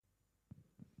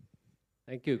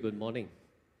Thank you. Good morning.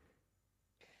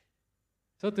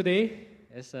 So today,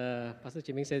 as Pastor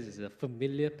Chiming says, is a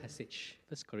familiar passage,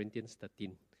 1 Corinthians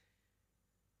 13.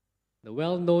 The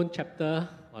well-known chapter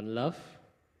on love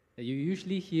that you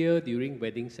usually hear during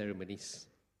wedding ceremonies,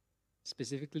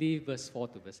 specifically verse 4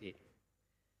 to verse 8.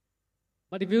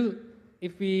 But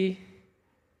if we,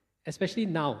 especially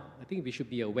now, I think we should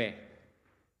be aware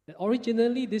that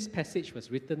originally this passage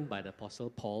was written by the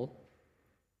Apostle Paul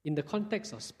in the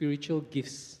context of spiritual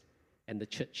gifts and the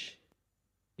church.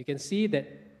 You can see that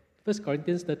 1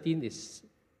 Corinthians 13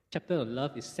 chapter on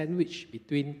love is sandwiched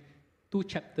between two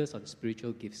chapters on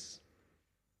spiritual gifts.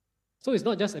 So it's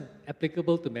not just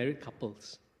applicable to married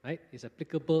couples, right? It's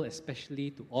applicable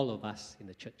especially to all of us in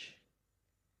the church.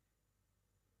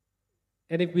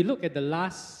 And if we look at the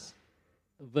last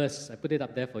verse, I put it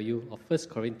up there for you, of 1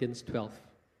 Corinthians 12,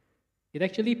 it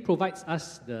actually provides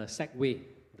us the segue,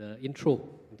 the intro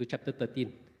into chapter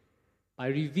 13, by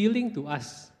revealing to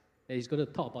us that he's going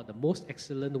to talk about the most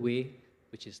excellent way,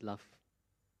 which is love.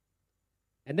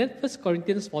 And then 1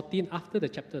 Corinthians 14, after the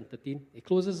chapter 13, it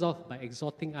closes off by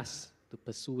exhorting us to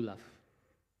pursue love.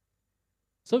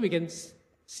 So we can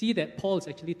see that Paul is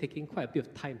actually taking quite a bit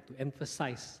of time to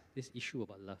emphasize this issue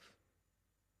about love.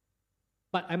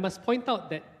 But I must point out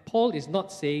that Paul is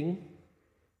not saying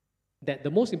that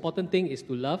the most important thing is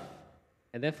to love,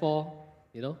 and therefore,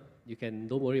 you can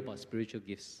don't worry about spiritual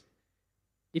gifts.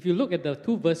 If you look at the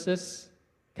two verses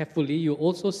carefully, you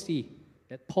also see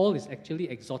that Paul is actually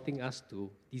exhorting us to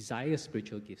desire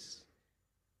spiritual gifts.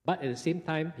 But at the same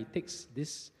time, he takes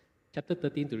this chapter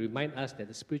 13 to remind us that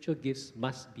the spiritual gifts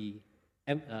must be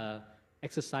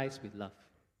exercised with love.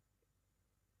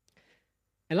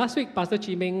 And last week, Pastor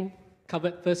Chiming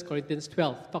covered 1 Corinthians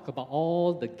 12, talk about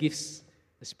all the gifts,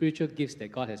 the spiritual gifts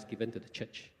that God has given to the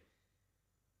church.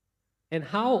 And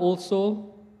how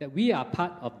also that we are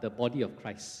part of the body of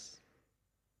Christ.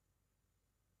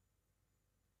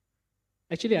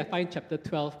 Actually, I find chapter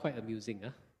 12 quite amusing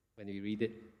when we read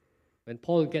it. When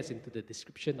Paul gets into the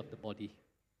description of the body,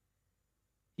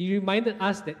 he reminded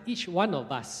us that each one of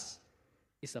us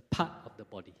is a part of the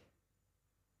body.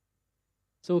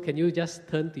 So can you just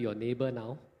turn to your neighbor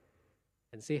now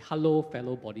and say, hello,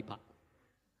 fellow body part?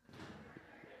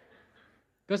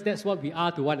 Because that's what we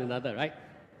are to one another, right?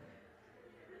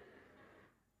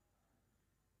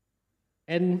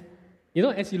 And,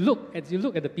 as you look at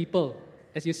the people,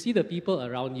 as you see the people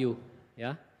around you,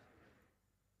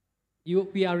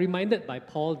 we are reminded by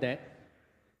Paul that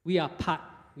we are part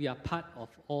of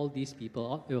all these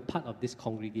people, we are part of this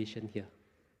congregation here.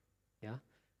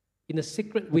 In a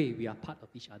secret way, we are part of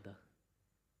each other.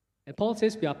 And Paul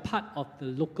says we are part of the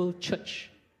local church,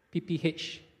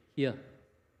 PPH, here.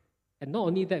 And not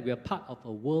only that, we are part of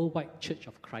a worldwide church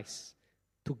of Christ.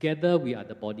 Together, we are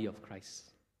the body of Christ.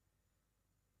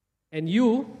 And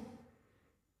you,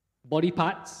 body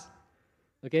parts,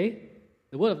 the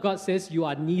Word of God says you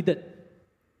are needed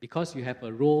because you have a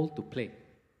role to play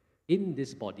in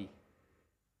this body.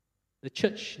 The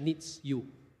church needs you.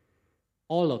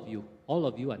 All of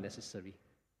you are necessary.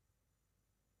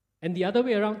 And the other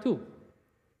way around too.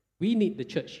 We need the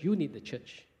church, you need the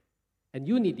church, and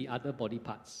you need the other body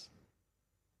parts.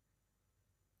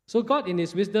 So God in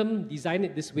His wisdom designed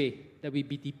it this way, that we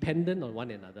be dependent on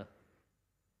one another.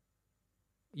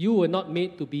 You were not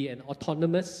made to be an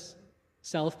autonomous,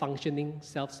 self-functioning,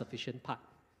 self-sufficient part.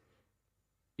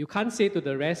 You can't say to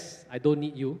the rest, I don't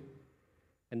need you,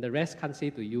 and the rest can't say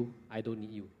to you, I don't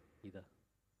need you either.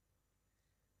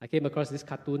 I came across this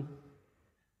cartoon,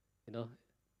 the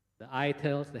eye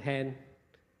tells the hand,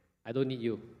 I don't need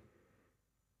you.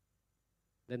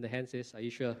 Then the hand says, are you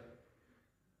sure?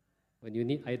 When you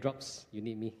need eye drops, you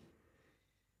need me.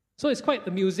 So it's quite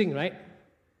amusing, right?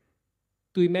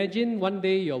 To imagine one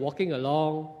day you're walking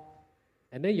along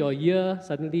and then your ear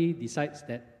suddenly decides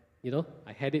that,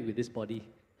 I had it with this body.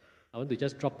 I want to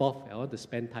just drop off. I want to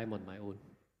spend time on my own.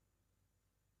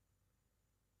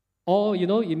 Or,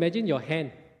 imagine your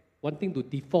hand wanting to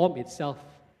deform itself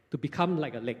to become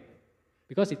like a leg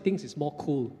because it thinks it's more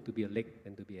cool to be a leg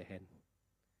than to be a hand.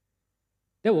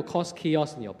 That will cause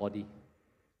chaos in your body.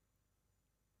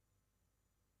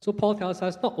 So Paul tells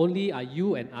us not only are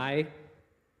you and I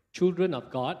children of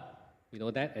God, we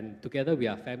know that, and together we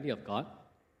are family of God.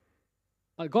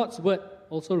 But God's word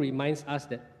also reminds us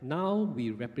that now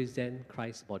we represent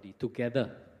Christ's body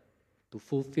together to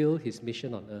fulfill His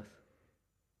mission on earth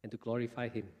and to glorify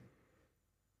Him.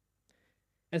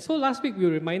 And so last week we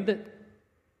were reminded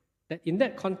that in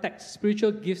that context,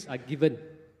 spiritual gifts are given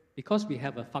because we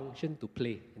have a function to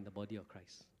play in the body of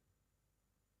Christ.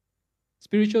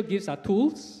 Spiritual gifts are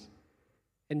tools,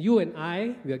 and you and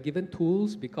I, we are given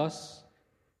tools because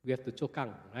we have to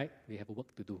chokang, right? We have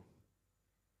work to do.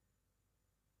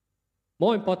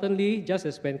 More importantly, just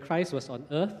as when Christ was on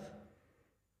earth,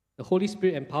 the Holy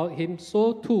Spirit empowered him,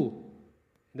 so too,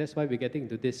 and that's why we're getting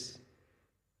into this.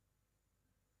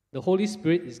 The Holy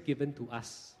Spirit is given to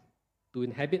us, to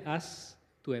inhabit us,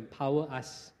 to empower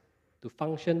us, to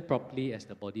function properly as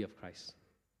the body of Christ.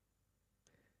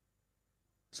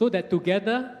 So that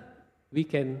together we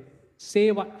can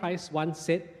say what Christ once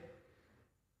said,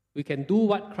 we can do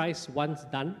what Christ once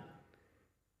done,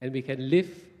 and we can live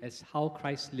as how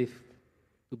Christ lived,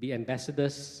 to be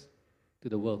ambassadors to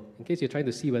the world. In case you're trying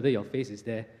to see whether your face is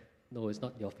there, no, it's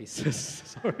not your faces.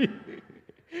 Sorry.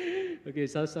 Okay,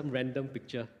 so some random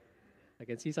picture. I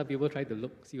can see some people trying to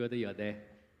look, see whether you're there.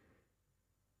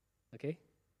 Okay?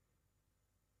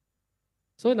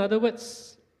 So in other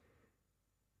words,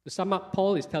 to sum up,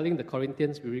 Paul is telling the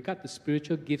Corinthians with regard to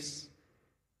spiritual gifts,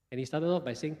 and he started off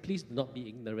by saying, please do not be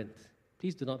ignorant.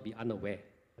 Please do not be unaware.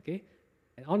 Okay?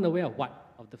 And unaware of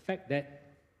what? Of the fact that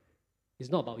it's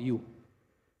not about you.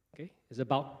 Okay? It's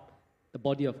about the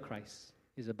body of Christ.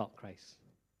 It's about Christ.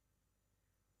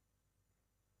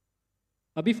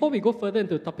 But before we go further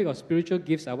into the topic of spiritual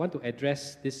gifts, I want to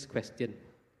address this question,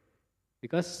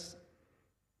 because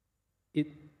it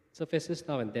surfaces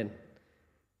now and then.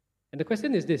 And the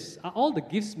question is this: are all the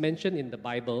gifts mentioned in the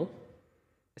Bible,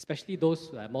 especially those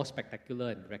who are more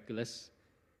spectacular and miraculous,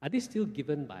 are they still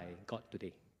given by God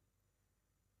today?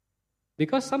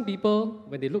 Because some people,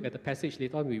 when they look at the passage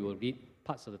later on, we will read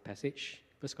parts of the passage,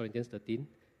 1 Corinthians 13,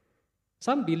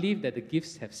 some believe that the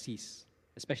gifts have ceased,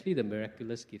 especially the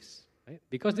miraculous gifts. Right?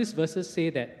 Because these verses say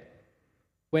that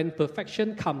when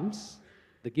perfection comes,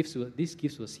 these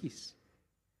gifts will cease.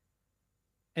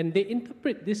 And they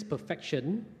interpret this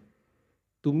perfection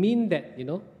to mean that,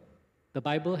 the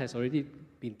Bible has already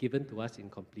been given to us in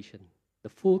completion. The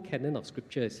full canon of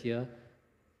Scripture is here.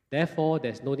 Therefore,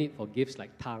 there's no need for gifts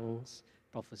like tongues,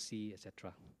 prophecy,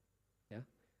 etc. Yeah?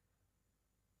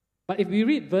 But if we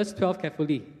read verse 12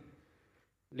 carefully,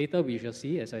 later we shall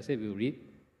see, as I said, we'll read,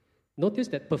 notice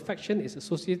that perfection is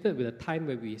associated with a time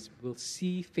where we will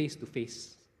see face to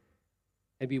face,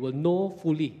 and we will know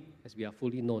fully as we are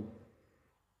fully known.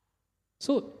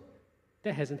 So,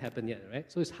 that hasn't happened yet, right?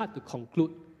 So it's hard to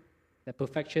conclude that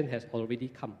perfection has already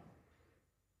come.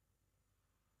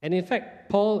 And in fact,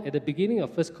 Paul, at the beginning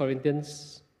of 1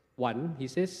 Corinthians 1, he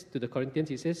says to the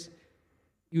Corinthians,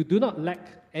 you do not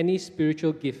lack any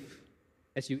spiritual gift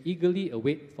as you eagerly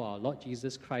await for our Lord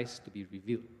Jesus Christ to be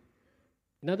revealed.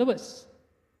 In other words,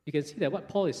 you can see that what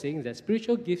Paul is saying is that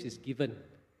spiritual gifts is given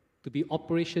to be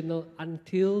operational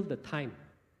until the time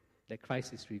that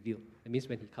Christ is revealed. That means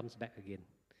when he comes back again.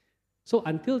 So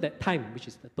until that time, which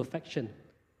is the perfection,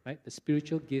 right, the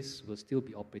spiritual gifts will still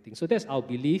be operating. So that's our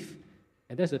belief,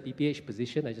 and that's the PPH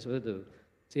position. I just wanted to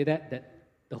say that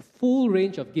the full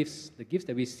range of gifts, the gifts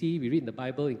that we read in the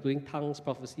Bible, including tongues,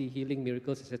 prophecy, healing,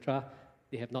 miracles, etc.,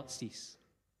 they have not ceased.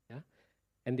 Yeah?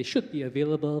 And they should be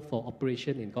available for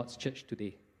operation in God's church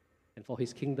today and for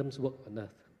his kingdom's work on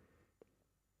earth.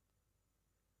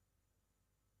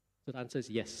 So the answer is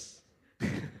yes.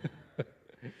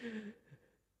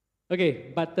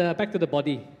 Okay, but back to the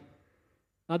body.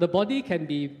 Now, the body can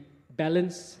be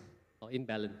balanced or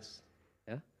imbalanced.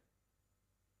 Yeah?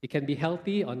 It can be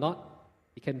healthy or not.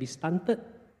 It can be stunted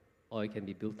or it can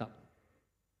be built up.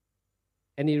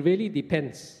 And it really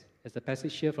depends, as the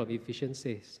passage here from Ephesians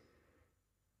says,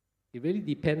 it really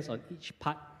depends on each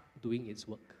part doing its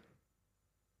work.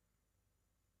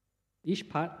 Each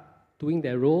part doing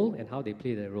their role and how they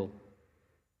play their role.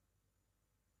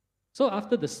 So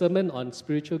after the sermon on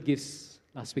spiritual gifts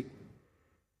last week,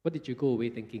 what did you go away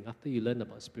thinking after you learned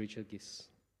about spiritual gifts?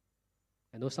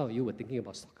 I know some of you were thinking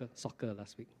about soccer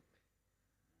last week.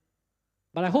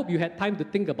 But I hope you had time to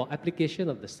think about application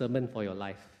of the sermon for your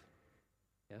life.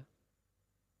 Yeah?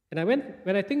 And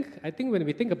when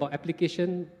we think about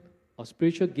application of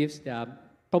spiritual gifts, there are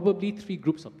probably three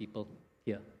groups of people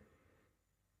here.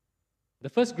 The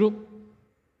first group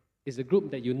is the group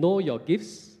that you know your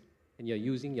gifts and you're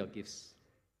using your gifts.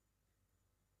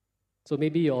 So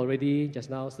maybe you're already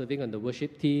just now serving on the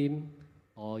worship team,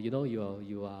 or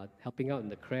you are helping out in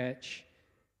the crèche,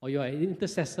 or you are an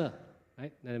intercessor,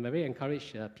 right? And I'm very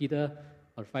encouraged. Peter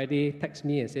on Friday texts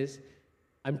me and says,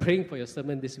 "I'm praying for your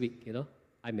sermon this week."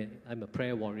 I'm a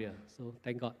prayer warrior. So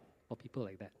thank God for people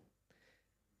like that.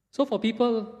 So for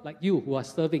people like you who are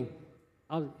serving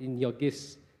out in your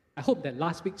gifts, I hope that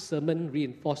last week's sermon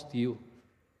reinforced to you.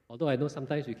 Although I know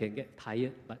sometimes you can get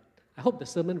tired, but I hope the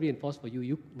sermon reinforced for you.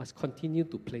 You must continue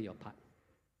to play your part.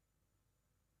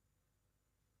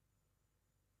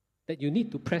 That you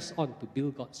need to press on to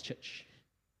build God's church.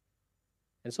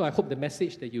 And so I hope the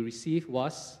message that you received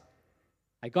was,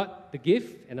 I got the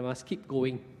gift and I must keep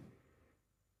going.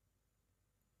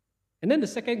 And then the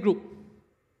second group.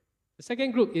 The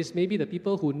second group is maybe the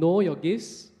people who know your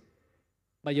gifts,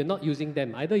 but you're not using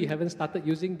them. Either you haven't started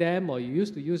using them, or you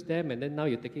used to use them and then now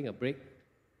you're taking a break.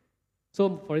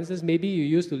 So, for instance, maybe you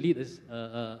used to lead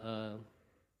a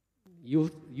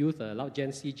youth Loud Gen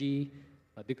CG,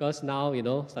 but because now,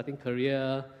 starting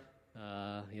career,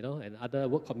 and other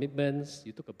work commitments,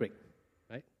 you took a break,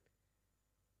 right?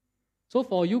 So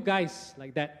for you guys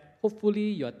like that, hopefully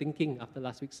you are thinking after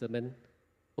last week's sermon,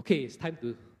 okay, it's time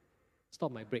to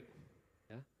stop my break,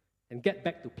 and get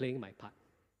back to playing my part.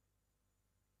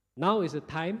 Now is the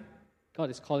time God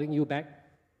is calling you back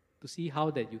to see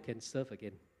how that you can serve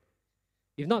again.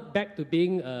 If not back to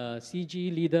being a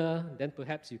CG leader, then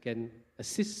perhaps you can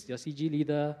assist your CG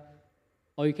leader,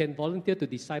 or you can volunteer to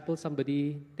disciple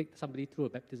somebody, take somebody through a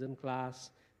baptism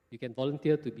class. You can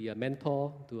volunteer to be a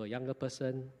mentor to a younger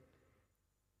person.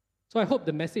 So I hope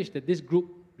the message that this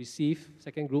group received,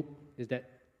 second group, is that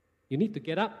you need to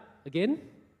get up again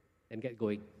and get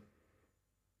going.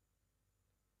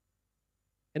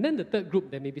 And then the third group,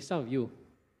 there may be some of you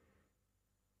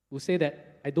who say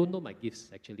that, I don't know my gifts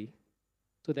actually,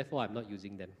 so therefore I'm not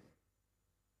using them.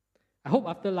 I hope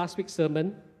after last week's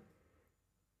sermon,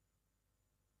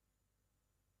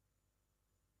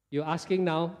 you're asking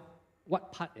now,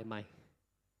 what part am I?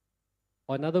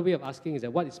 Or another way of asking is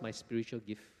that, what is my spiritual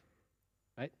gift?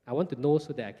 Right? I want to know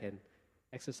so that I can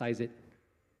exercise it.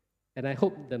 And I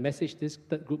hope the message this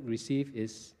third group received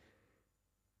is,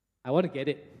 I want to get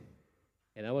it,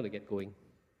 and I want to get going.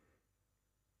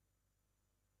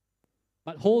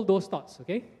 But hold those thoughts,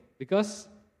 okay? Because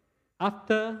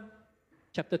after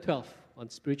chapter 12 on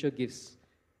spiritual gifts,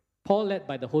 Paul, led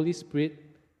by the Holy Spirit,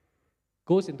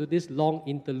 goes into this long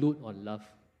interlude on love.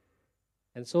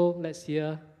 And so let's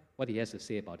hear what he has to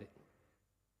say about it.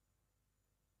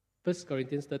 1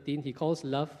 Corinthians 13, he calls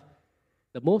love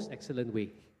the most excellent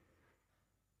way.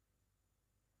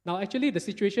 Now, actually, the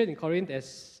situation in Corinth,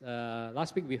 as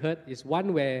last week we heard, is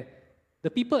one where the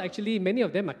people actually, many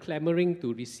of them are clamoring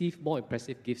to receive more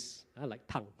impressive gifts, like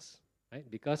tongues, right?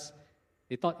 Because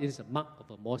they thought it's a mark of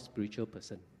a more spiritual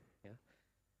person. Yeah?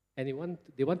 And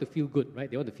they want to feel good, right?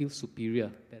 They want to feel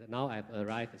superior, that now I've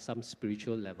arrived at some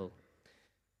spiritual level.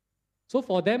 So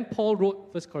for them, Paul wrote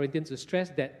 1 Corinthians to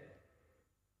stress that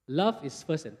love is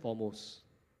first and foremost.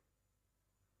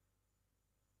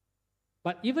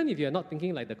 But even if you're not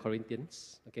thinking like the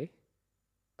Corinthians, okay,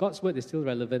 God's word is still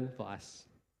relevant for us.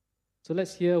 So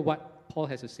let's hear what Paul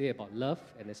has to say about love,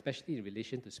 and especially in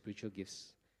relation to spiritual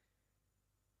gifts.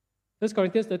 1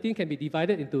 Corinthians 13 can be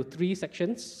divided into 3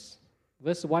 sections.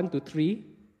 Verse 1 to 3,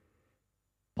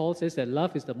 Paul says that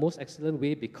love is the most excellent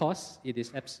way because it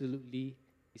is absolutely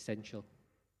essential.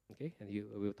 Okay, and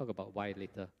we'll talk about why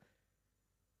later.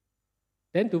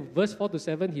 Then to verse 4 to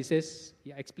 7,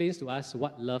 he explains to us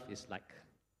what love is like.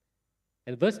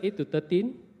 And verse 8 to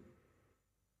 13,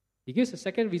 he gives a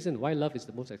second reason why love is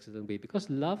the most excellent way, because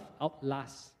love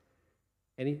outlasts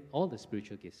all the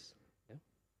spiritual gifts. Yeah?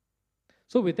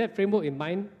 So with that framework in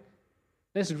mind,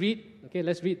 let's read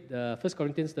 1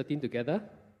 Corinthians 13 together.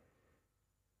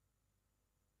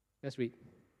 Let's read.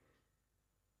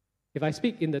 If I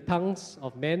speak in the tongues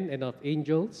of men and of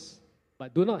angels,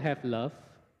 but do not have love,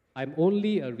 I'm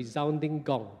only a resounding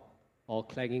gong or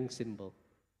clanging cymbal.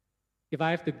 If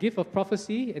I have the gift of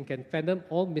prophecy and can fathom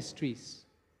all mysteries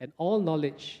and all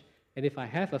knowledge, and if I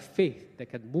have a faith that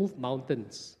can move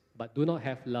mountains but do not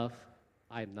have love,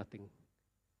 I am nothing.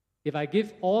 If I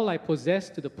give all I possess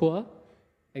to the poor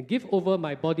and give over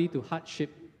my body to hardship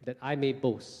that I may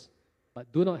boast,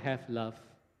 but do not have love,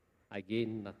 I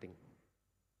gain nothing.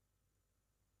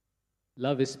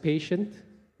 Love is patient,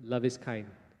 love is kind.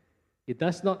 It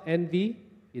does not envy,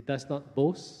 it does not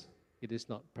boast, it is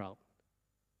not proud.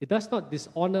 It does not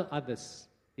dishonor others,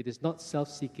 it is not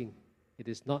self-seeking, it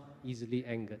is not easily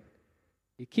angered.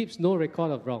 It keeps no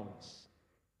record of wrongs.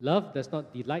 Love does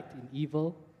not delight in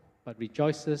evil, but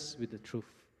rejoices with the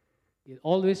truth. It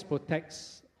always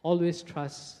protects, always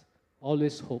trusts,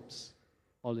 always hopes,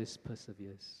 always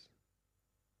perseveres.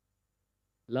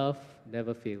 Love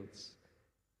never fails.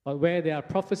 But where there are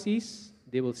prophecies,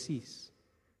 they will cease.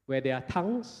 Where there are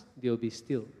tongues, they will be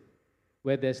still.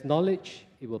 Where there's knowledge,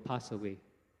 it will pass away.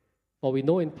 For we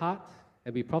know in part,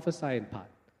 and we prophesy in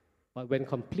part. But when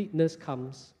completeness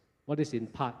comes, what is in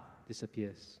part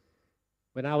disappears.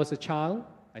 When I was a child,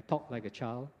 I talked like a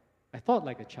child. I thought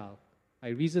like a child. I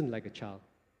reasoned like a child.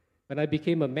 When I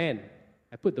became a man,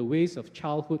 I put the ways of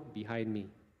childhood behind me.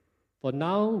 For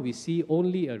now, we see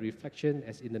only a reflection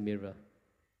as in a mirror.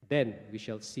 Then we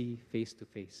shall see face to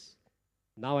face.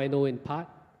 Now I know in part,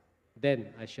 then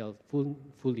I shall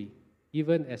fully,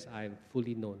 even as I am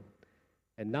fully known.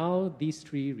 And now these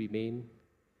three remain: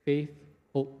 faith,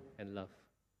 hope, and love.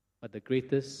 But the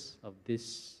greatest of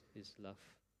this is love.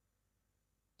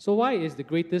 So why is the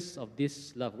greatest of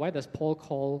this love? Why does Paul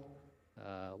call,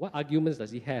 what arguments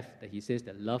does he have that he says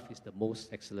that love is the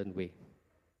most excellent way?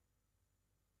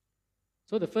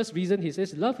 So the first reason he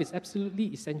says love is absolutely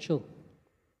essential.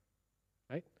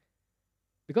 Right?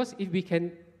 Because if we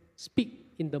can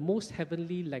speak in the most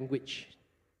heavenly language,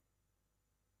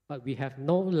 but we have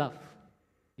no love,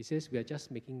 he says we are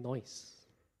just making noise.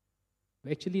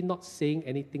 We're actually not saying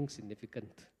anything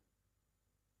significant.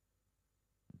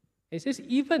 He says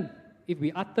even if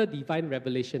we utter divine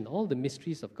revelation, all the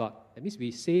mysteries of God, that means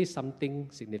we say something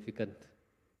significant.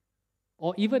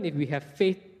 Or even if we have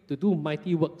faith to do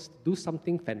mighty works, to do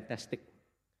something fantastic,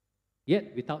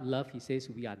 yet without love, he says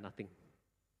we are nothing.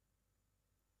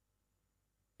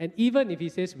 And even if he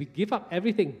says we give up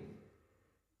everything,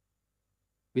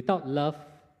 without love,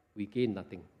 we gain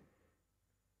nothing.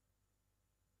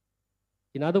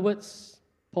 In other words,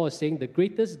 Paul is saying the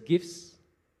greatest gifts,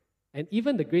 and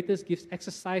even the greatest gifts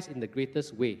exercised in the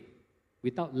greatest way,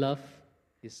 without love,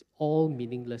 is all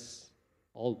meaningless,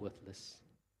 all worthless.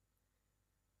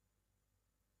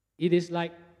 It is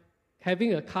like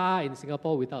having a car in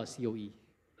Singapore without a COE.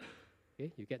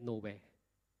 Okay? You get nowhere.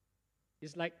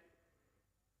 It's like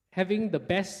having the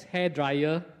best hair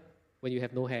dryer when you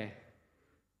have no hair.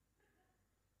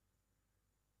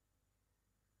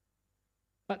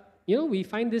 But, we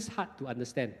find this hard to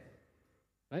understand,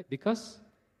 right? Because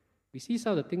we see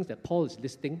some of the things that Paul is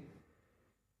listing,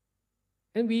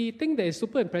 and we think that it's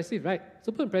super impressive, right?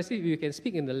 Super impressive if you can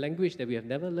speak in the language that we have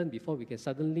never learned before, we can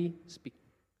suddenly speak.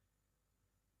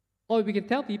 Or we can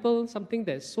tell people something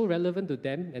that's so relevant to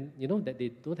them and, that they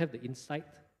don't have the insight,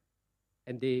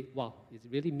 and it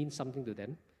really means something to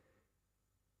them,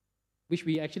 which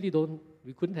we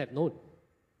couldn't have known.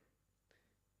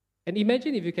 And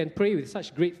imagine if you can pray with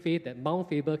such great faith that Mount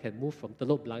Faber can move from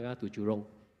Telok Blangah to Jurong.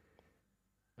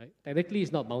 Right? Technically,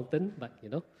 it's not mountain, but,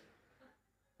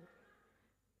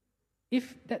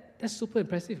 if that's super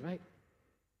impressive, right?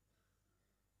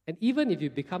 And even if you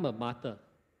become a martyr,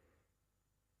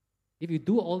 if you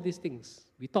do all these things,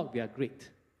 we thought we are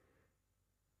great.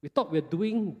 We thought we're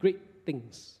doing great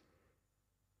things.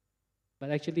 But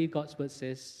actually, God's word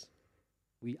says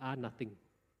we are nothing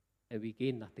and we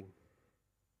gain nothing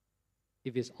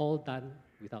if it's all done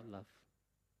without love.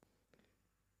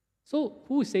 So,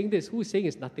 who is saying this? Who is saying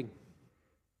it's nothing?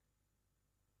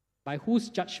 By whose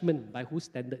judgment, by whose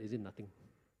standard is it nothing?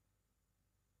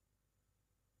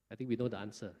 I think we know the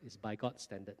answer. It's by God's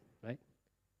standard, right?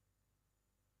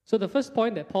 So the first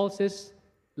point that Paul says,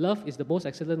 love is the most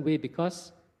excellent way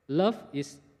because love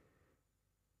is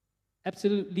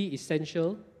absolutely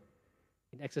essential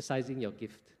in exercising your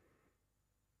gift.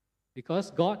 Because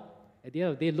God, at the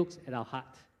end of the day, looks at our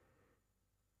heart.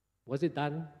 Was it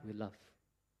done with love?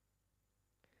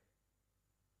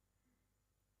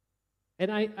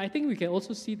 And I think we can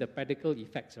also see the practical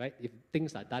effects, right? If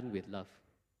things are done with love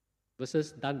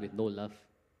versus done with no love.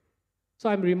 So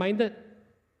I'm reminded,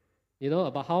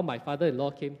 about how my father-in-law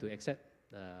came to accept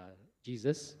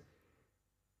Jesus.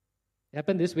 It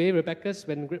happened this way.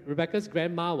 When Rebecca's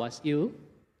grandma was ill,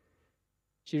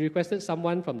 she requested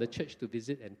someone from the church to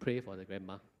visit and pray for the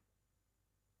grandma.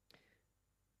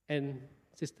 And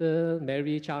Sister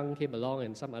Mary Chang came along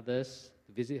and some others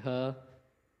to visit her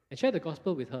and share the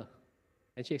gospel with her.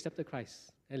 And she accepted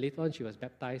Christ. And later on, she was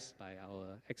baptized by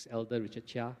our ex-elder Richard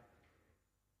Chia.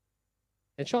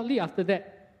 And shortly after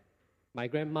that, my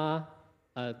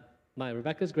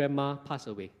Rebecca's grandma passed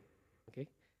away. Okay,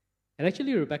 and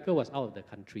actually Rebecca was out of the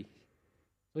country,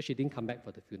 so she didn't come back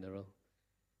for the funeral.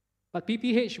 But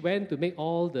PPH went to make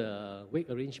all the wake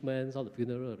arrangements, all the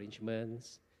funeral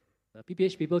arrangements. The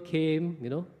PPH people came,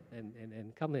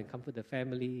 and come and comfort the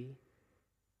family.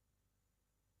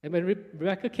 And when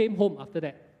Rebecca came home after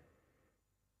that,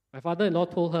 my father-in-law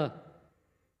told her,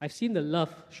 "I've seen the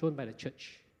love shown by the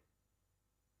church.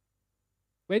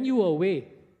 When you were away,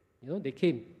 they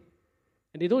came.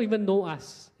 And they don't even know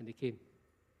us, and they came."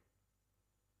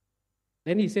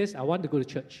 Then he says, "I want to go to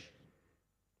church.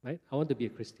 Right? I want to be a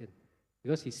Christian."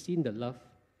 Because he's seen the love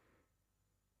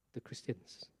of the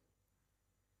Christians.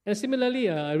 And similarly,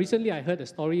 recently I heard a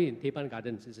story in Tepan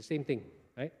Gardens. It's the same thing,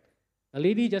 right? A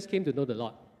lady just came to know the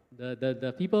Lord.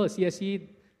 The people at CSC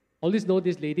always know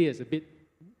this lady is a bit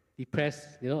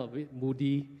depressed, a bit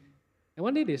moody. And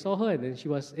one day they saw her and then she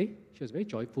was very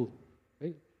joyful.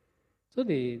 Right? So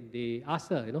they asked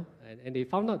her, and they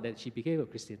found out that she became a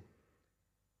Christian.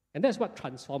 And that's what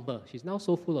transformed her. She's now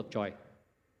so full of joy.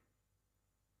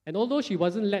 And although she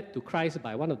wasn't led to Christ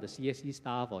by one of the CSE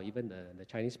staff or even the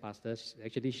Chinese pastors,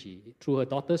 actually through her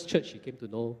daughter's church, she came to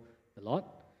know the Lord.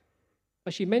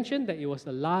 But she mentioned that it was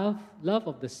the love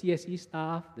of the CSE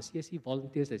staff, the CSE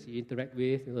volunteers that she interacted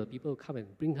with, the people who come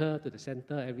and bring her to the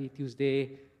center every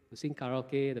Tuesday to sing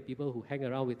karaoke, the people who hang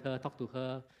around with her, talk to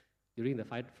her during the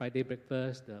Friday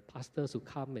breakfast, the pastors who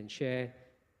come and share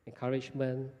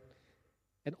encouragement.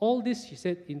 And all this, she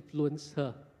said, influenced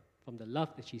her from the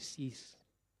love that she sees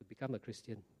to become a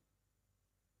Christian.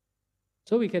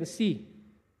 So we can see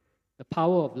the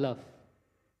power of love.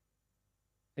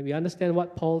 And we understand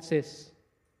what Paul says,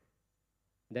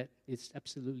 that it's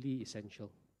absolutely essential.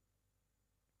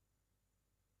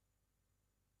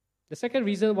 The second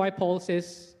reason why Paul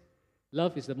says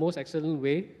love is the most excellent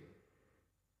way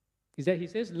is that he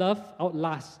says love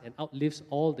outlasts and outlives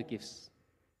all the gifts.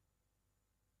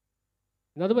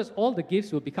 In other words, all the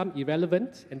gifts will become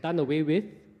irrelevant and done away with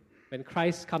when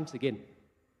Christ comes again.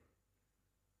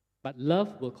 But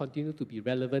love will continue to be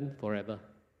relevant forever,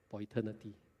 for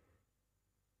eternity.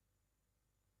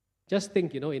 Just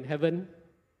think, in heaven,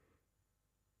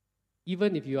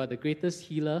 even if you are the greatest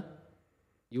healer,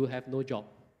 you will have no job,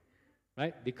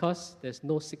 right? Because there's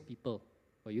no sick people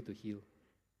for you to heal.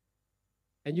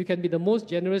 And you can be the most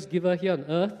generous giver here on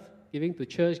earth, giving to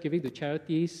church, giving to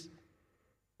charities,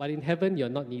 but in heaven, you're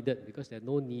not needed because there are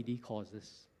no needy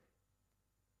causes.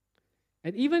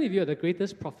 And even if you're the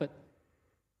greatest prophet,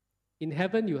 in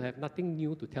heaven, you have nothing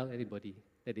new to tell anybody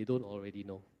that they don't already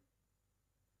know.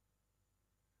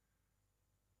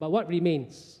 But what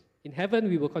remains? In heaven,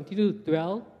 we will continue to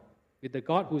dwell with the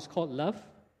God who is called love,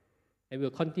 and we'll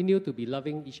continue to be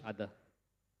loving each other.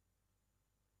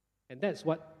 And that's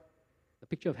what the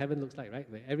picture of heaven looks like, right?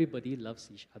 Where everybody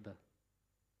loves each other.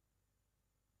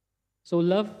 So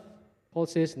love, Paul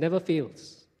says, never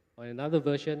fails. Or in another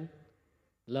version,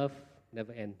 love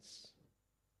never ends.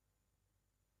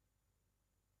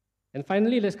 And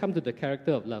finally, let's come to the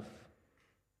character of love.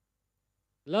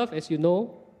 Love, as you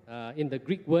know, in the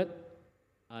Greek word,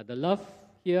 the love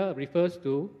here refers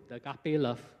to the agape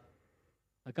love.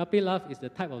 Agape love is the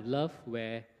type of love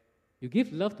where you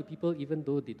give love to people even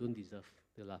though they don't deserve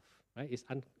the love, right? It's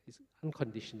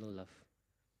unconditional love.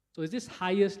 So it's this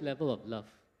highest level of love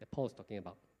that Paul is talking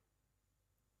about.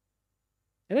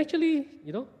 And actually,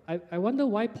 I wonder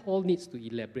why Paul needs to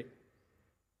elaborate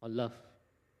on love.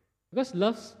 Because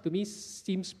love, to me,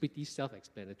 seems pretty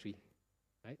self-explanatory,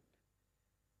 right?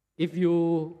 If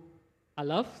you are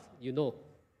loved, you know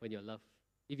when you're loved.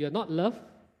 If you're not loved,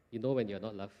 you know when you're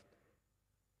not loved.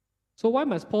 So why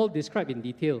must Paul describe in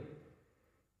detail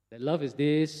that love is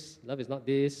this, love is not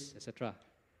this, etc.?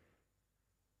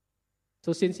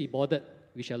 So since he bothered,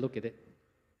 we shall look at it.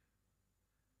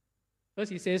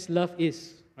 First, he says love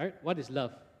is, right? What is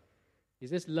love? He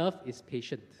says love is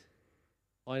patient.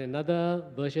 Or in another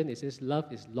version, it says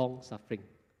love is long-suffering.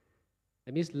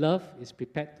 That means love is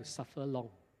prepared to suffer long,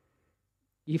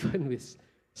 even with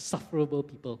sufferable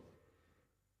people,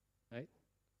 right?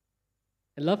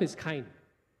 And love is kind.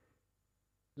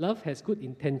 Love has good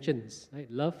intentions, right?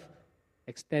 Love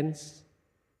extends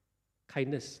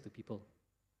kindness to people.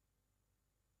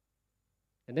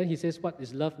 And then he says, what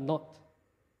is love not?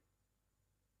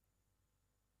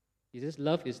 He says,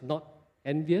 love is not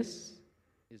envious,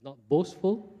 is not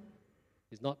boastful,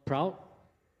 is not proud,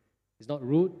 is not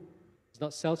rude, is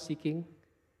not self-seeking,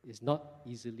 is not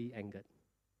easily angered.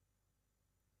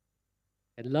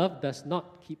 And love does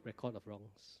not keep record of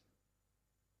wrongs.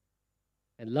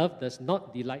 And love does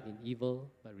not delight in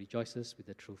evil, but rejoices with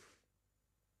the truth.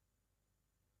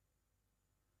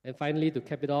 And finally, to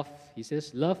cap it off, he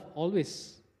says, love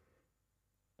always,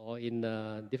 or in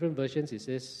different versions, it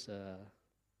says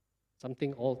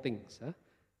something, all things.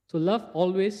 So love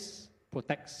always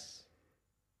protects.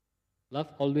 Love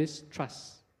always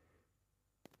trusts.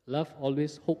 Love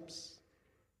always hopes.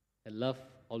 And love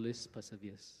always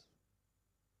perseveres.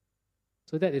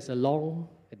 So that is a long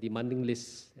and demanding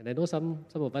list. And I know some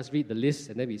of us read the list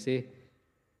and then we say,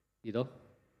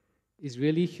 it's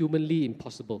really humanly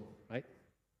impossible, right?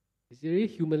 It's really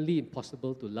humanly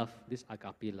impossible to love this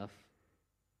agape love.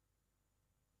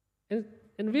 And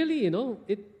really,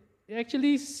 it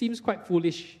actually seems quite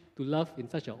foolish to love in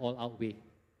such an all-out way,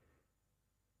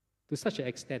 to such an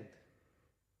extent.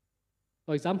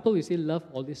 For example, you say love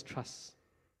always trusts.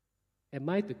 Am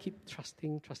I to keep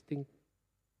trusting,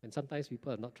 when sometimes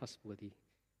people are not trustworthy,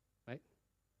 right?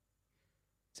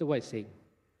 So what it's saying.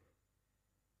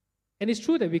 And it's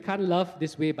true that we can't love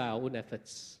this way by our own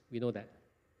efforts. We know that.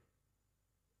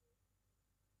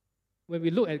 When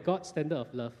we look at God's standard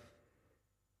of love,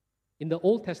 In the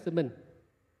Old Testament,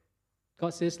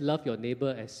 God says, love your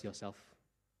neighbor as yourself.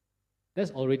 That's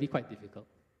already quite difficult.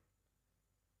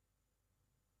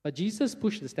 But Jesus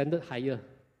pushed the standard higher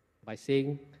by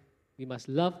saying, we must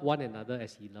love one another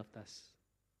as he loved us.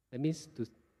 That means to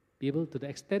be able to the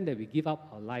extent that we give up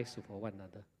our lives for one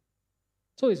another.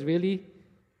 So it's really,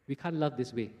 we can't love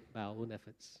this way by our own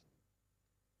efforts.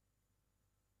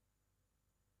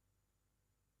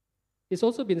 It's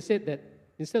also been said that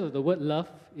instead of the word love,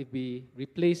 if we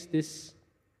replace this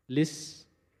list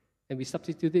and we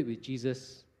substitute it with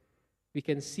Jesus, we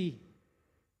can see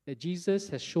that Jesus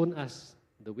has shown us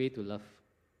the way to love,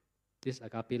 this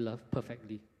agape love,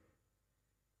 perfectly.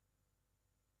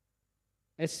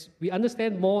 As we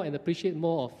understand more and appreciate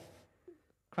more of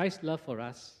Christ's love for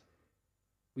us,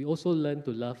 we also learn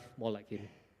to love more like him.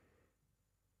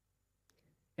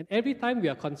 And every time we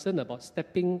are concerned about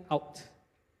stepping out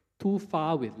too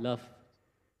far with love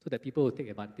so that people will take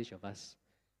advantage of us,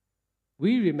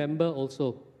 we remember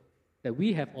also that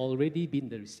we have already been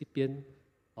the recipient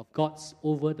of God's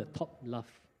over-the-top love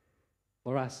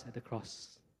for us at the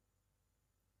cross.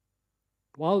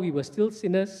 While we were still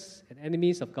sinners and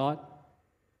enemies of God,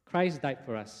 Christ died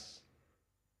for us.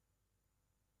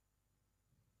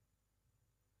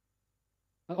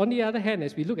 But on the other hand,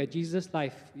 as we look at Jesus'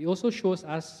 life, it also shows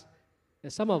us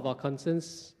that some of our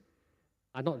concerns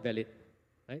are not valid,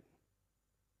 right?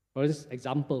 For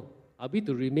example, are we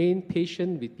to remain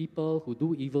patient with people who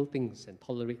do evil things and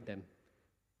tolerate them?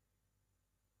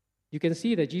 You can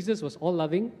see that Jesus was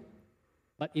all-loving,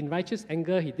 but in righteous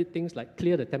anger, he did things like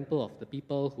clear the temple of the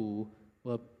people who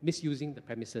were misusing the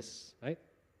premises, right?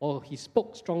 Or he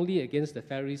spoke strongly against the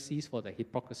Pharisees for their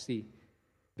hypocrisy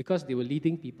because they were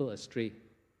leading people astray.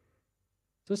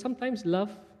 So sometimes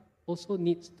love also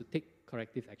needs to take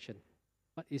corrective action,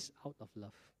 but is out of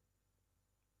love.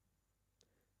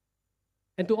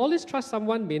 And to always trust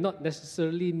someone may not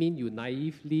necessarily mean you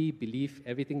naively believe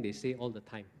everything they say all the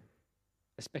time,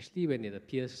 especially when it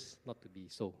appears not to be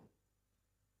so.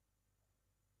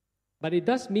 But it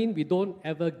does mean we don't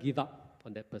ever give up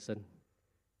on that person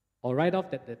or write off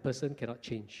that that person cannot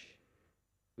change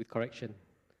with correction.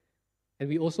 And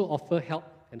we also offer help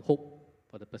and hope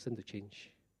for the person to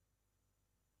change.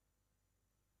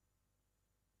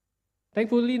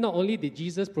 Thankfully, not only did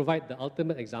Jesus provide the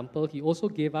ultimate example, he also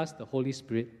gave us the Holy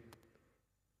Spirit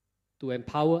to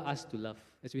empower us to love.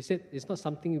 As we said, it's not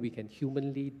something we can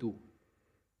humanly do.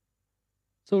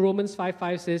 So Romans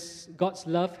 5:5 says, God's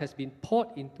love has been poured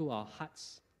into our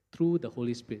hearts through the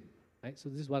Holy Spirit. Right? So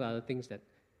this is one of the things that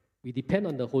we depend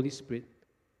on the Holy Spirit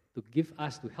to give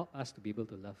us, to help us to be able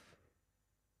to love.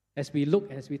 As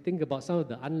we think about some of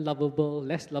the unlovable,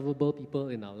 less lovable people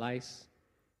in our lives,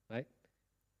 right?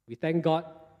 We thank God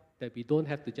that we don't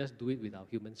have to just do it with our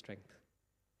human strength,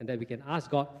 and that we can ask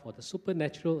God for the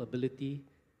supernatural ability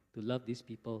to love these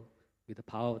people with the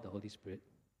power of the Holy Spirit.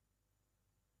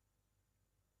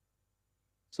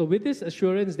 So with this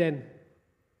assurance then,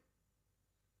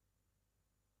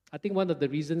 I think one of the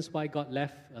reasons why God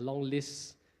left a long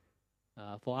list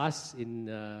for us in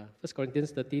 1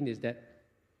 Corinthians 13 is that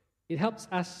it helps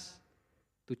us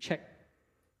to check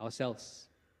ourselves.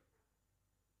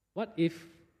 What if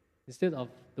instead of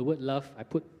the word love, I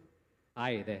put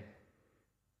I there?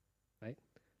 Right?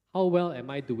 How well am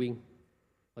I doing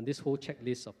on this whole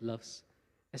checklist of loves?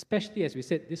 Especially as we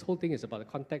said, this whole thing is about the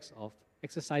context of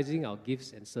exercising our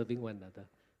gifts and serving one another.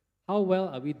 How well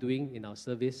are we doing in our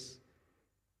service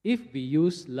if we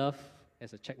use love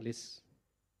as a checklist?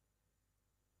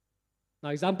 Now,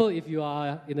 example, if you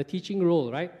are in a teaching role,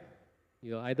 right?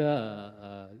 You're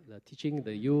either teaching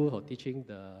the youth or teaching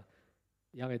the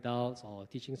young adults or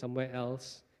teaching somewhere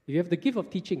else. If you have the gift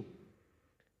of teaching,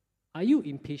 are you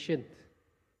impatient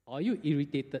or are you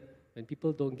irritated when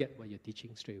people don't get what you're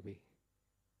teaching straight away?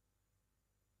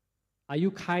 Are you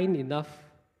kind enough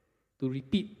to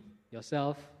repeat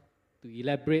yourself, to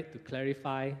elaborate, to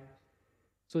clarify,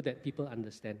 so that people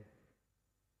understand?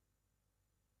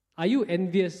 Are you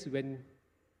envious when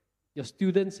your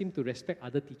students seem to respect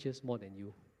other teachers more than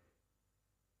you?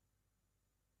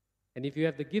 And if you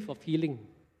have the gift of healing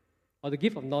or the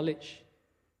gift of knowledge,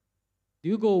 do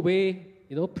you go away,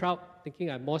 proud,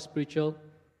 thinking I'm more spiritual?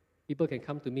 People can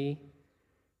come to me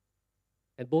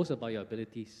and boast about your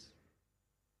abilities.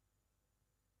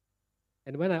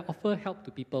 And when I offer help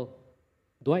to people,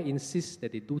 do I insist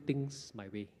that they do things my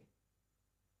way,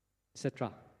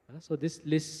 etc.? So this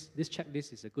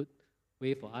checklist is a good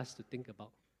way for us to think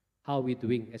about how we're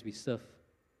doing as we serve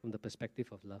from the perspective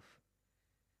of love.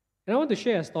 And I want to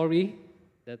share a story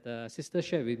that a sister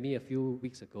shared with me a few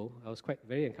weeks ago. I was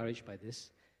very encouraged by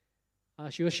this.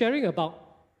 She was sharing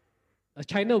about a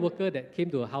China worker that came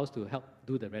to her house to help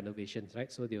do the renovations,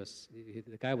 right? So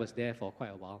the guy was there for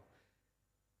quite a while.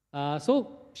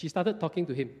 So she started talking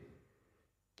to him.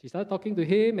 She started talking to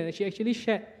him, and she actually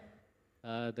shared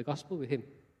the gospel with him.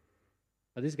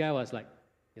 But this guy was like,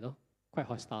 quite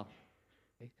hostile.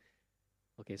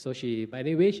 Okay, so but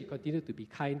anyway, she continued to be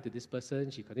kind to this person.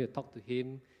 She continued to talk to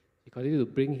him. She continued to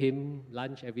bring him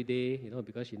lunch every day,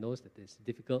 because she knows that it's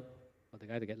difficult for the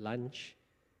guy to get lunch.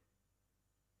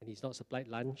 And he's not supplied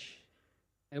lunch.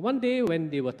 And one day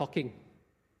when they were talking,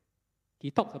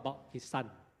 he talked about his son,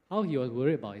 how he was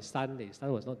worried about his son, that his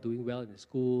son was not doing well in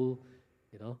school.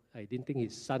 I didn't think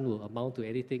his son will amount to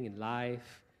anything in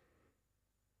life.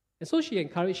 And so she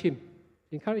encouraged him.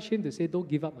 She encouraged him to say, don't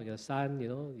give up on your son,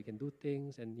 you can do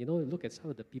things. And, look at some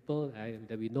of the people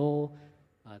that we know,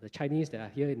 the Chinese that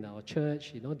are here in our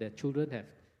church, their children have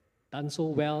done so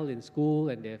well in school,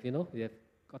 and they have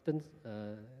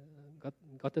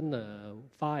gotten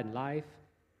far in life.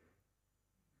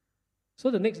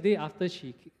 So the next day after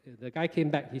the guy came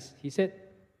back, he said,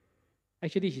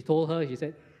 actually he told her, he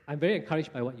said, I'm very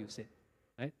encouraged by what you said,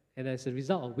 right? And as a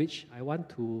result of which, I want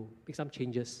to make some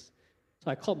changes. So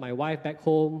I called my wife back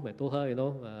home and told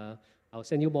her, I'll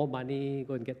send you more money,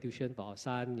 go and get tuition for our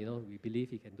son, we believe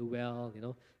he can do well,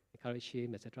 encourage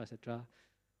him, etc., etc.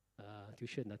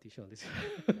 Tuition, all this.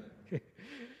 Okay.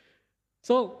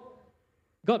 So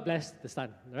God blessed the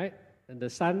son, right? And the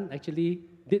son actually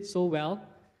did so well.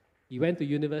 He went to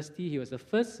university. He was the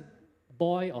first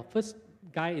boy or first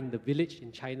guy in the village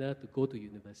in China to go to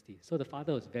university. So the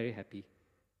father was very happy,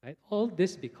 right? All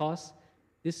this because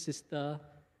this sister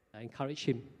encouraged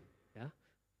him,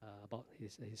 about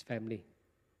his family.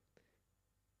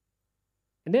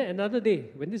 And then another day,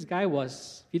 when this guy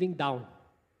was feeling down,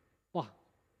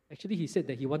 actually he said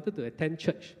that he wanted to attend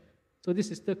church. So this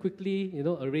sister quickly,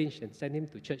 arranged and sent him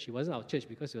to church. He wasn't our church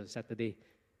because it was Saturday.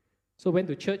 So went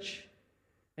to church.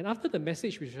 And after the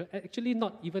message, which was actually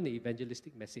not even an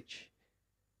evangelistic message,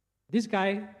 this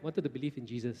guy wanted to believe in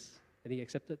Jesus. And he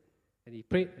accepted, and he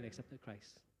prayed and accepted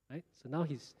Christ. Right? So now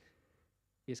he's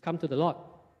come to the Lord.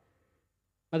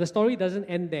 But the story doesn't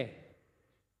end there.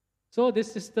 So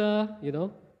this sister,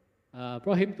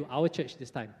 brought him to our church this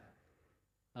time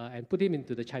and put him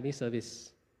into the Chinese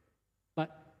service.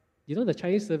 But the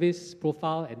Chinese service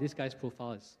profile and this guy's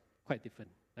profile is quite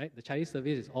different, right? The Chinese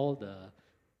service is all the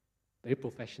very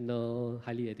professional,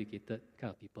 highly educated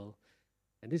kind of people.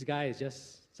 And this guy is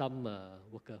just some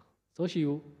worker. So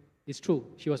it's true,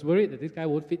 she was worried that this guy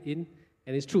won't fit in.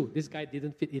 And it's true, this guy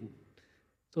didn't fit in.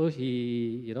 So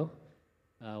he,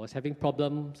 was having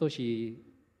problems. So she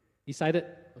decided,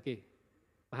 okay,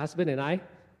 my husband and I,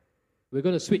 we're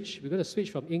going to switch. We're going to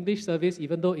switch from English service,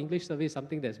 even though English service is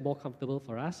something that's more comfortable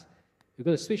for us. We're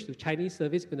going to switch to Chinese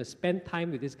service. We're going to spend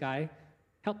time with this guy,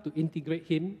 help to integrate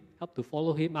him, help to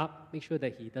follow him up, make sure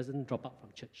that he doesn't drop out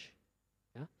from church.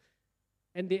 Yeah?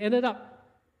 And they ended up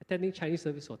attending Chinese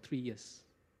service for 3 years,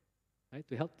 right,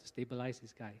 to help to stabilize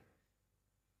this guy.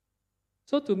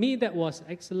 So to me, that was an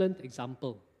excellent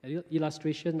example, an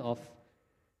illustration of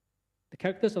the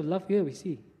characters of love here we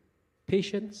see.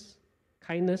 Patience,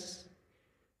 kindness,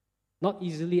 not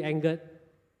easily angered,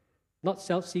 not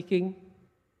self-seeking,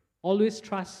 always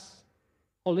trusts,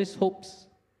 always hopes,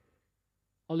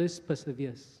 always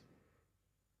perseveres.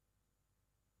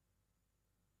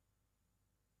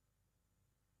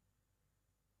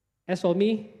 As for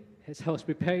me, as I was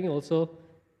preparing also,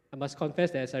 I must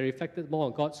confess that as I reflected more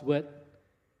on God's word,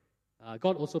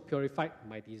 God also purified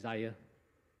my desire.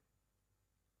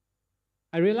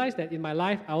 I realized that in my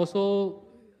life, I also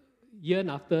yearn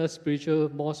after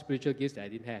more spiritual gifts that I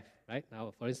didn't have, right?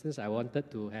 Now, for instance, I wanted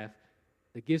to have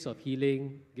the gifts of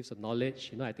healing, gifts of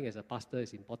knowledge. I think as a pastor,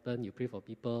 it's important. You pray for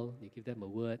people, you give them a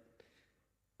word.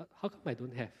 But how come I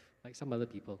don't have, like some other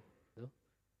people?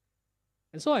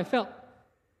 And so I felt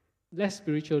less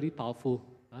spiritually powerful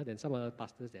than some other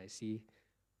pastors that I see,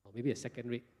 or maybe a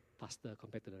second-rate pastor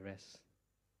compared to the rest.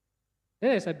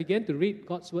 Then as I began to read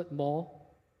God's word more,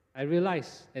 I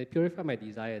realized, and it purified my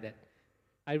desire, that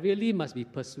I really must be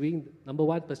pursuing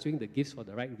the gifts for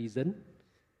the right reason.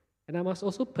 And I must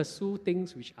also pursue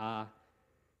things which are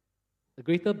a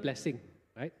greater blessing,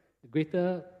 right? A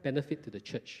greater benefit to the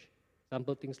church. For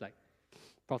example, things like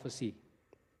prophecy.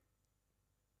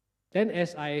 Then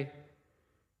as I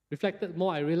reflected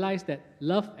more, I realized that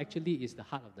love actually is the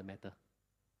heart of the matter.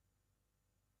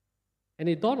 And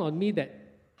it dawned on me that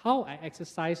how I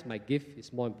exercise my gift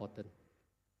is more important.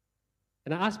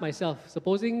 And I asked myself,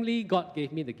 supposingly God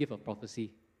gave me the gift of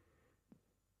prophecy.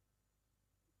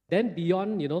 Then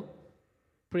beyond,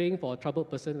 praying for a troubled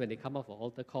person when they come out for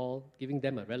altar call, giving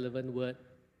them a relevant word,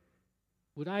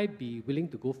 would I be willing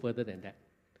to go further than that?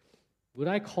 Would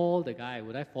I call the guy?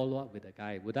 Would I follow up with the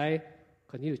guy? Would I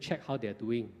continue to check how they're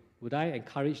doing? Would I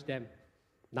encourage them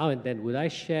now and then? Would I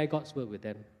share God's word with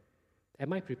them?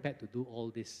 Am I prepared to do all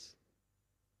this?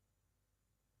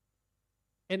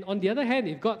 And on the other hand,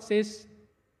 if God says,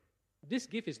 this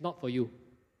gift is not for you,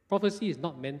 prophecy is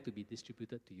not meant to be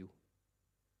distributed to you,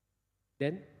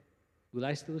 then will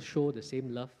I still show the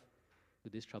same love to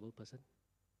this troubled person?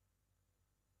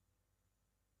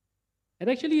 And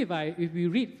actually, if we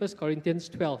read 1 Corinthians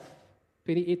 12,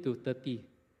 28 to 30,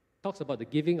 talks about the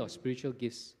giving of spiritual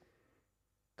gifts.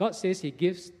 God says He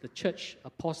gives the church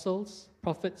apostles,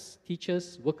 prophets,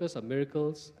 teachers, workers of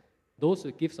miracles, those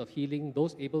with gifts of healing,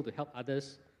 those able to help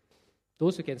others,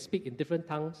 those who can speak in different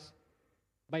tongues.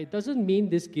 But it doesn't mean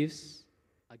these gifts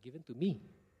are given to me.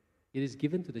 It is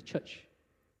given to the church.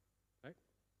 Right?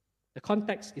 The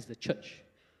context is the church.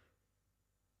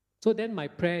 So then my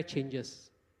prayer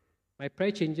changes. My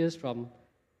prayer changes from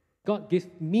God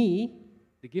give me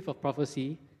the gift of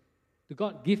prophecy to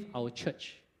God give our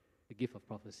church the gift of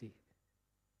prophecy.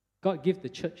 God give the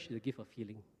church the gift of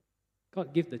healing.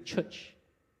 God give the church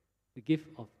the gift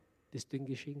of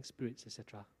distinguishing spirits,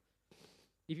 etc.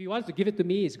 If He wants to give it to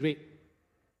me, it's great.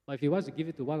 But if He wants to give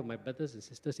it to one of my brothers and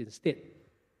sisters instead,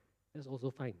 that's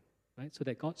also fine, right? So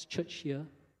that God's church here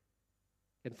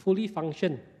can fully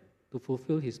function to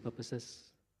fulfill His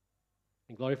purposes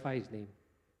and glorify His name.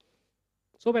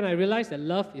 So when I realize that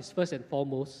love is first and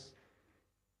foremost,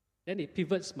 then it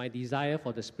pivots my desire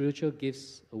for the spiritual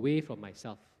gifts away from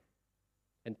myself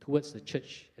and towards the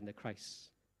church and the Christ.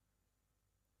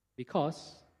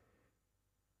 Because,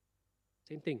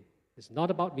 same thing, it's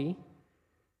not about me,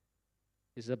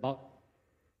 it's about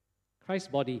Christ's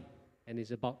body, and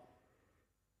it's about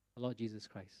the Lord Jesus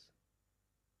Christ.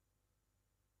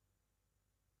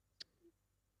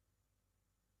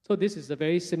 So this is a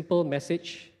very simple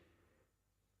message.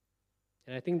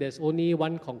 And I think there's only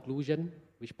one conclusion,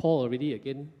 which Paul already,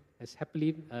 again, has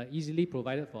happily, easily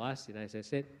provided for us, and as I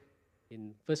said,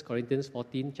 in 1 Corinthians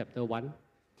 14, chapter 1.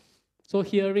 So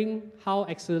hearing how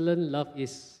excellent love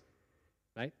is,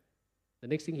 right? The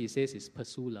next thing he says is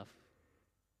pursue love.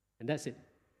 And that's it,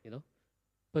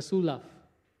 Pursue love.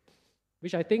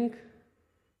 Which I think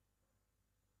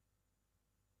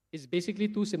is basically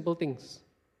two simple things.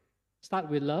 Start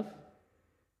with love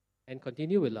and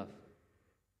continue with love.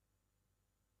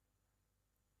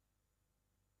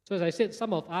 So as I said,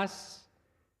 some of us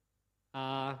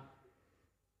are,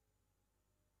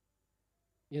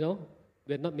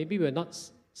 we're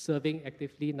not serving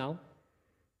actively now.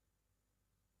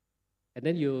 And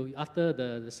then after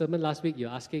the sermon last week, you're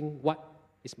asking, what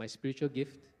is my spiritual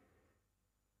gift?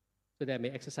 So that I may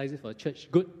exercise it for the church.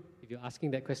 Good, if you're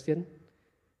asking that question.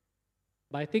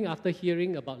 But I think after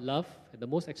hearing about love in the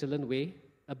most excellent way,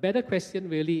 a better question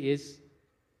really is,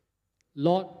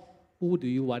 Lord, who do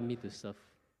you want me to serve?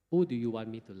 Who do you want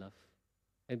me to love?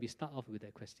 And we start off with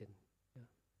that question. Yeah.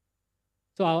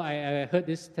 So I heard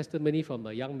this testimony from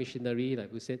a young missionary,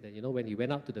 who said that, when he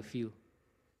went out to the field,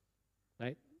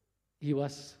 right? He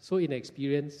was so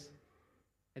inexperienced.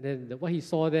 And then what he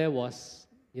saw there was,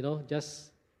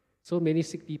 just so many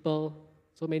sick people,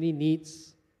 so many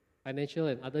needs, financial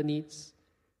and other needs.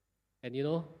 And,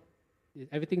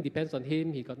 everything depends on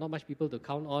him. He got not much people to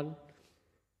count on.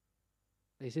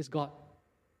 And he says, God,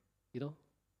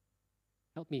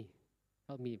 help me.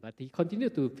 But he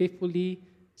continued to faithfully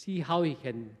see how he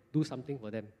can do something for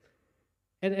them.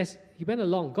 And as he went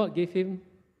along, God gave him,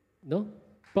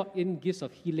 brought in gifts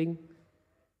of healing,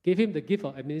 gave him the gift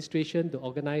of administration to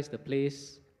organize the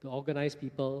place, to organize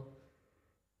people.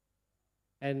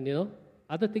 And,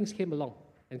 other things came along,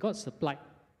 and God supplied.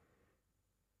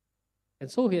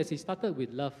 And so as he started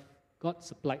with love, God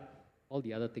supplied all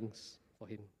the other things for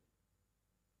him.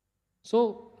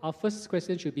 So our first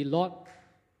question should be, Lord,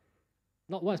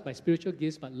 not what is my spiritual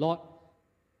gifts, but Lord,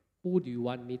 who do you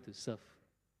want me to serve?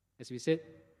 As we said,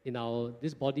 in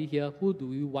this body here, who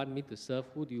do you want me to serve?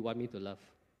 Who do you want me to love?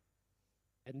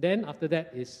 And then after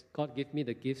that is, God give me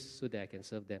the gifts so that I can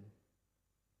serve them.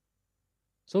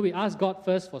 So we ask God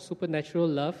first for supernatural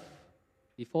love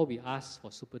before we ask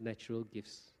for supernatural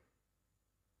gifts.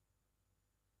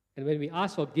 And when we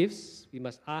ask for gifts, we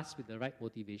must ask with the right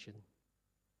motivation.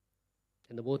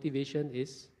 And the motivation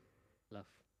is love.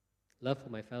 Love for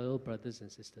my fellow brothers and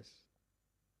sisters.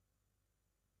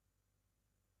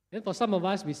 And for some of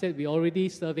us, we said we're already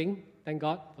serving. Thank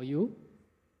God for you.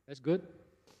 That's good.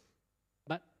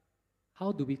 But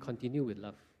how do we continue with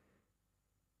love?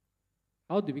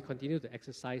 How do we continue to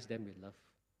exercise them with love?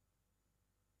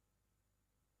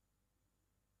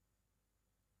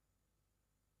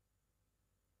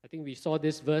 I think we saw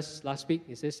this verse last week.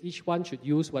 It says, each one should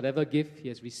use whatever gift he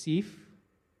has received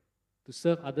to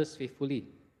serve others faithfully.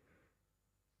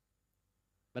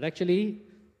 But actually,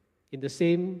 in the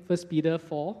same 1 Peter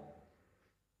 4,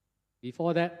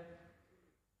 before that,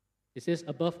 it says,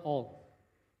 above all,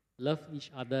 love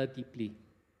each other deeply.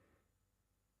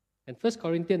 And 1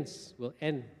 Corinthians will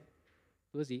end,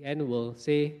 towards the end will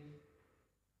say,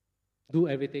 do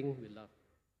everything with love.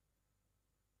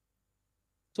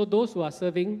 So those who are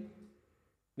serving,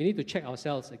 we need to check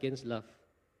ourselves against love.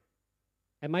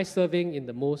 Am I serving in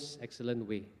the most excellent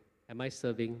way? Am I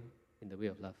serving in the way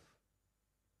of love?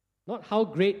 Not how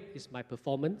great is my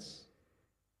performance,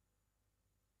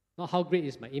 not how great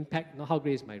is my impact, not how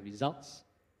great is my results,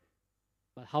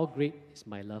 but how great is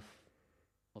my love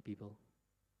for people.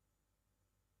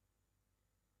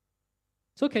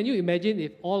 So can you imagine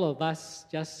if all of us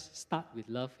just start with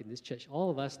love in this church?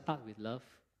 All of us start with love,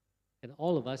 and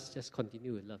all of us just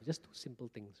continue with love. Just two simple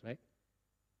things, right?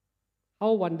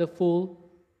 How wonderful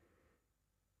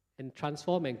and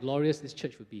transformed and glorious this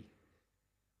church would be.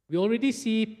 We already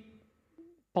see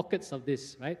pockets of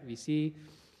this, right? We see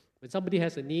when somebody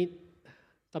has a need,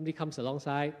 somebody comes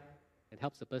alongside and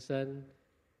helps the person.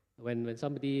 When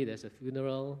there's a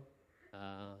funeral,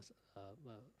 a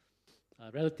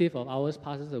relative of ours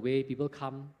passes away, people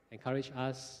come, encourage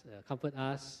us, comfort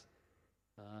us.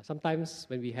 Sometimes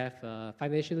when we have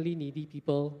financially needy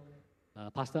people,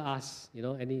 pastor asks,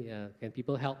 can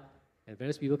people help? And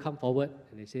various people come forward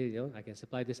and they say, I can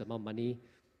supply this amount of money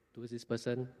towards this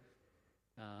person.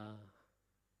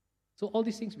 So all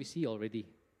these things we see already.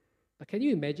 But can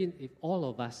you imagine if all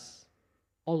of us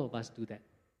do that?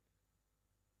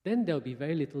 Then there will be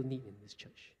very little need in this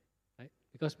church, right?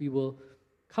 Because we will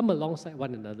come alongside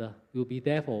one another. We will be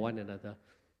there for one another.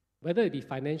 Whether it be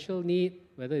financial need,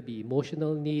 whether it be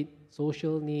emotional need,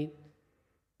 social need,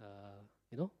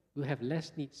 we'll have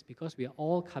less needs because we are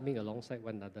all coming alongside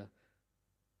one another.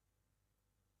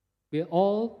 We are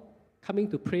all coming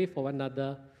to pray for one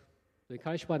another, to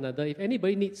encourage one another. If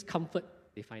anybody needs comfort,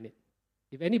 they find it.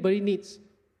 If anybody needs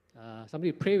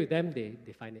somebody to pray with them,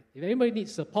 they find it. If anybody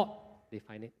needs support, they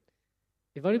find it.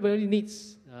 If anybody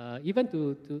needs even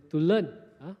to learn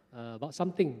about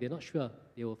something they're not sure,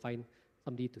 they will find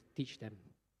somebody to teach them,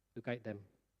 to guide them.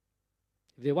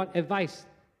 If they want advice,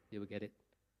 they will get it.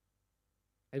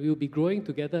 And we will be growing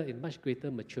together in much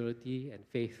greater maturity and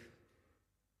faith.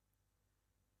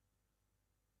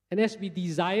 And as we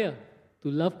desire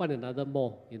to love one another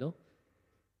more,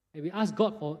 and we ask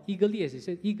God for eagerly, as He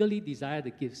said, eagerly desire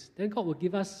the gifts, then God will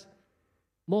give us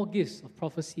more gifts of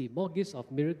prophecy, more gifts of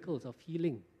miracles, of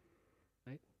healing,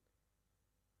 right?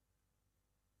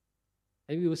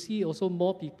 And we will see also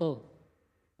more people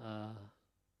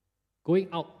going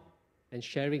out and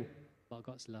sharing about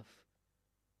God's love.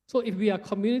 So if we are a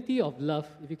community of love,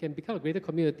 if we can become a greater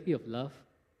community of love,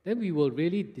 then we will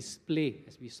really display,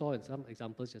 as we saw in some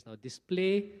examples just now,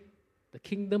 display the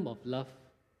kingdom of love,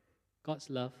 God's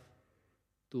love,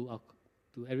 to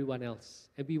everyone else.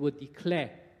 And we will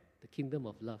declare the kingdom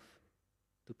of love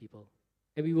to people.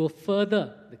 And we will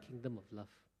further the kingdom of love.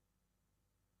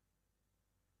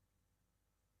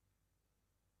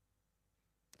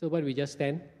 So why don't we just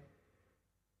stand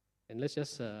and let's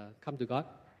just come to God.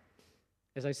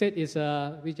 As I said,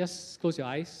 we just close your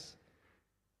eyes.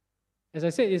 As I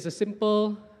said, it's a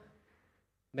simple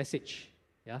message,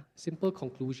 simple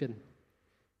conclusion.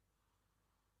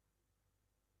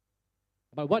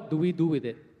 But what do we do with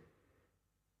it?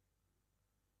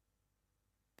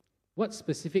 What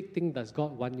specific thing does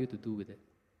God want you to do with it?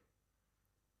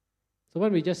 So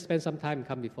when we just spend some time and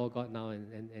come before God now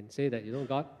and say that,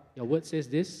 God, your word says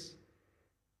this.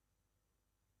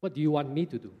 What do you want me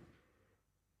to do?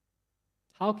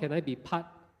 How can I be part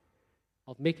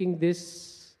of making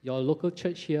this, your local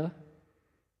church here,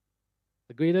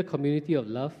 a greater community of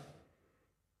love?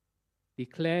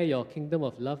 Declare your kingdom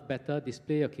of love better,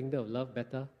 display your kingdom of love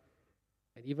better,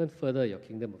 and even further your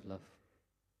kingdom of love.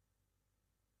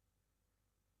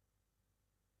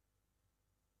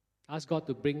 Ask God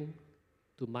to bring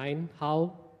to mind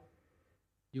how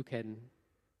you can,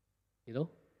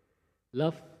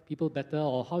 love people better,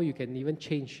 or how you can even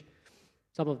change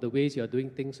some of the ways you are doing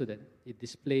things so that it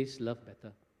displays love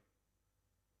better.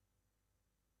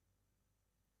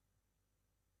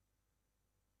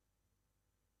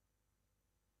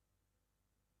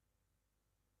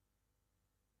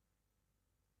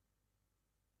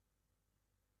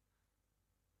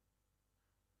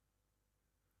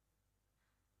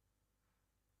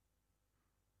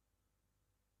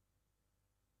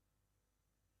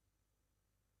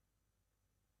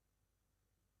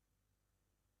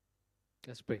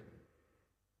 Let's pray.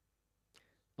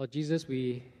 Lord Jesus,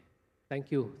 we thank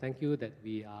you. Thank you that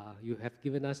you have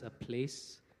given us a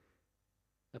place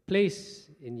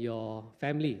in your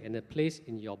family and a place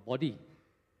in your body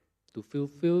to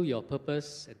fulfill your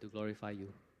purpose and to glorify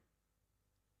you.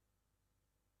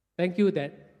 Thank you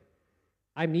that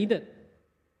I'm needed.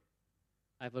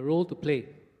 I have a role to play.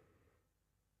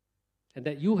 And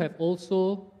that you have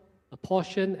also a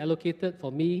portion allocated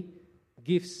for me,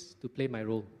 gifts to play my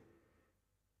role.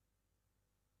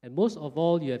 And most of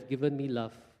all, you have given me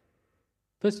love.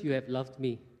 First, you have loved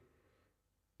me.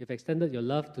 You've extended your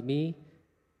love to me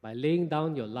by laying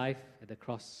down your life at the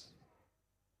cross.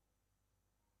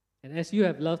 And as you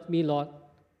have loved me, Lord,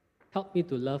 help me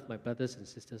to love my brothers and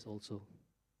sisters also.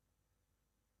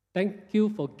 Thank you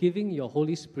for giving your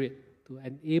Holy Spirit to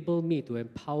enable me, to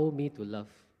empower me to love.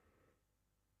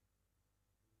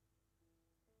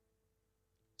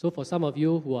 So for some of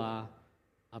you who are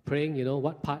praying,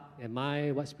 what part am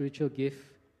I, what spiritual gift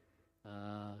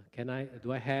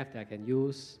do I have that I can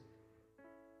use?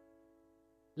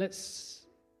 Let's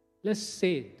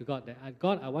say to God that,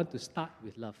 God, I want to start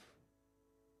with love.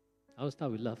 I want to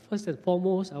start with love. First and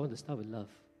foremost, I want to start with love.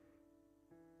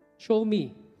 Show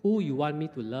me who you want me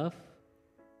to love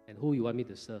and who you want me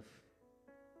to serve.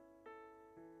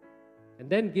 And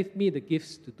then give me the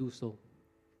gifts to do so.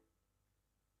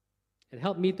 And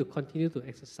help me to continue to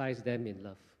exercise them in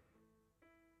love.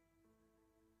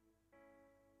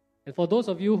 And for those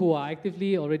of you who are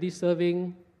actively already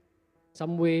serving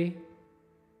some way,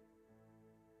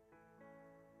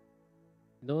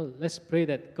 let's pray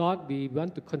that God, we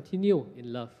want to continue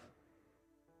in love.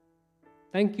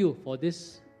 Thank you for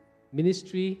this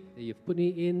ministry that you've put me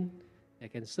in. I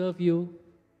can serve you.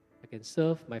 I can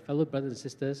serve my fellow brothers and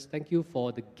sisters. Thank you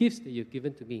for the gifts that you've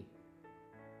given to me.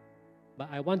 But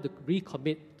I want to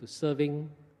recommit to serving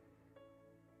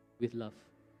with love.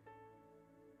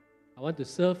 I want to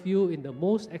serve you in the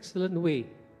most excellent way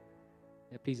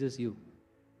that pleases you.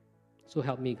 So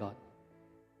help me, God.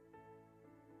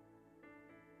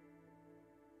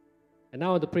 And now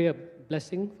I want to pray a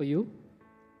blessing for you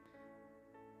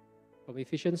from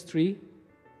Ephesians 3.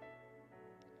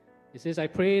 It says, I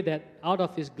pray that out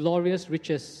of his glorious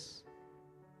riches,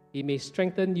 he may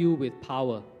strengthen you with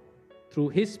power through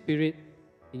his Spirit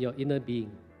in your inner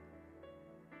being,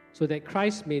 so that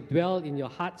Christ may dwell in your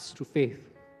hearts through faith.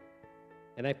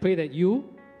 And I pray that you,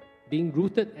 being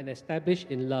rooted and established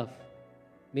in love,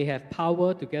 may have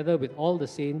power together with all the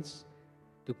saints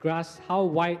to grasp how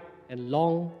wide and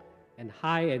long and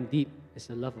high and deep is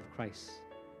the love of Christ,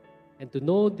 and to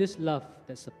know this love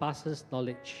that surpasses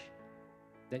knowledge,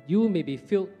 that you may be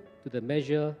filled to the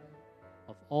measure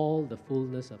of all the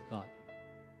fullness of God.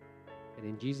 And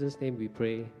in Jesus' name we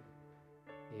pray,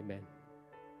 amen.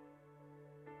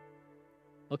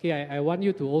 Okay, I want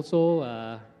you to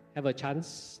also have a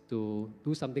chance to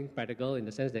do something practical, in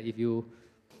the sense that if you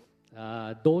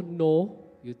don't know,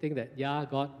 you think that, yeah,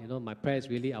 God, my prayer is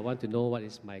really, I want to know what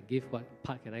is my gift, what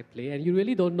part can I play, and you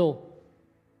really don't know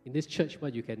in this church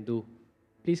what you can do.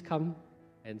 Please come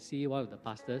and see one of the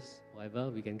pastors, whoever,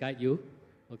 we can guide you,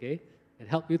 okay, and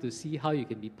help you to see how you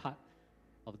can be part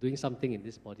of doing something in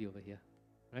this body over here,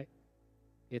 right?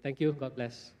 Okay, thank you. God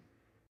bless.